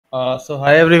So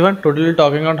hi everyone. Today we're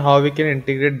talking about how we can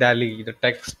integrate DALLE, the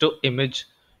text to image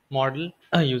model,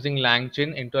 using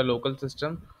Langchain into a local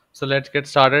system. So let's get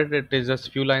started. It is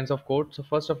just few lines of code. So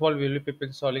first of all, we'll be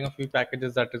installing a few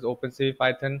packages, that is OpenCV,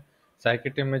 Python,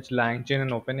 Scikit-Image, Langchain,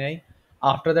 and OpenAI.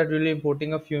 After that, we'll be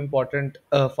importing a few important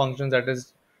functions, that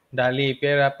is DALLE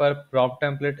API wrapper, prompt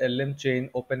template, LM chain,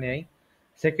 OpenAI.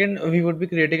 Second, we would be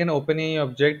creating an OpenAI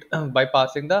object by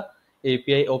passing the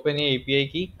API OpenAI API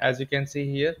key. As you can see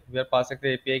here, we are passing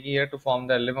the API key here to form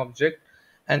the LM object,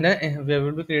 and then we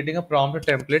will be creating a prompt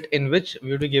template in which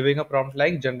we will be giving a prompt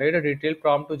like generate a detailed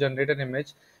prompt to generate an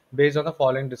image based on the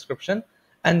following description,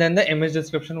 and then the image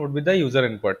description would be the user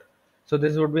input. So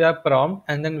this would be our prompt,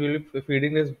 and then we will be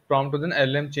feeding this prompt to the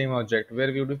LM chain object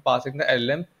where we will be passing the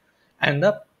LM and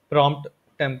the prompt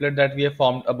template that we have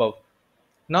formed above.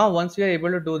 Now, once we are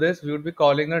able to do this, we would be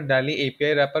calling the DALLE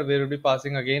API wrapper. We will be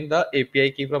passing again the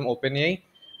API key from OpenAI,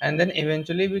 and then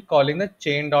eventually we calling the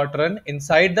chain.run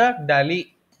inside the DALLE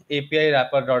API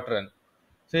wrapper.run.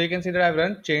 So you can see that I've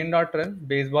run chain.run,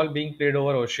 baseball being played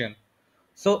over ocean.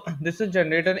 So this will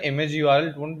generate an image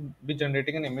URL. It won't be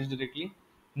generating an image directly.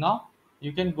 Now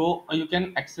you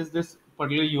can access this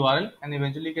particular URL, and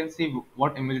eventually you can see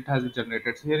what image it has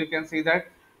generated. So here you can see that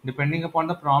depending upon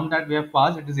the prompt that we have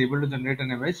passed, it is able to generate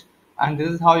an image. And this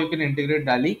is how you can integrate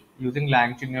DALL-E using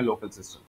LangChain in your local system.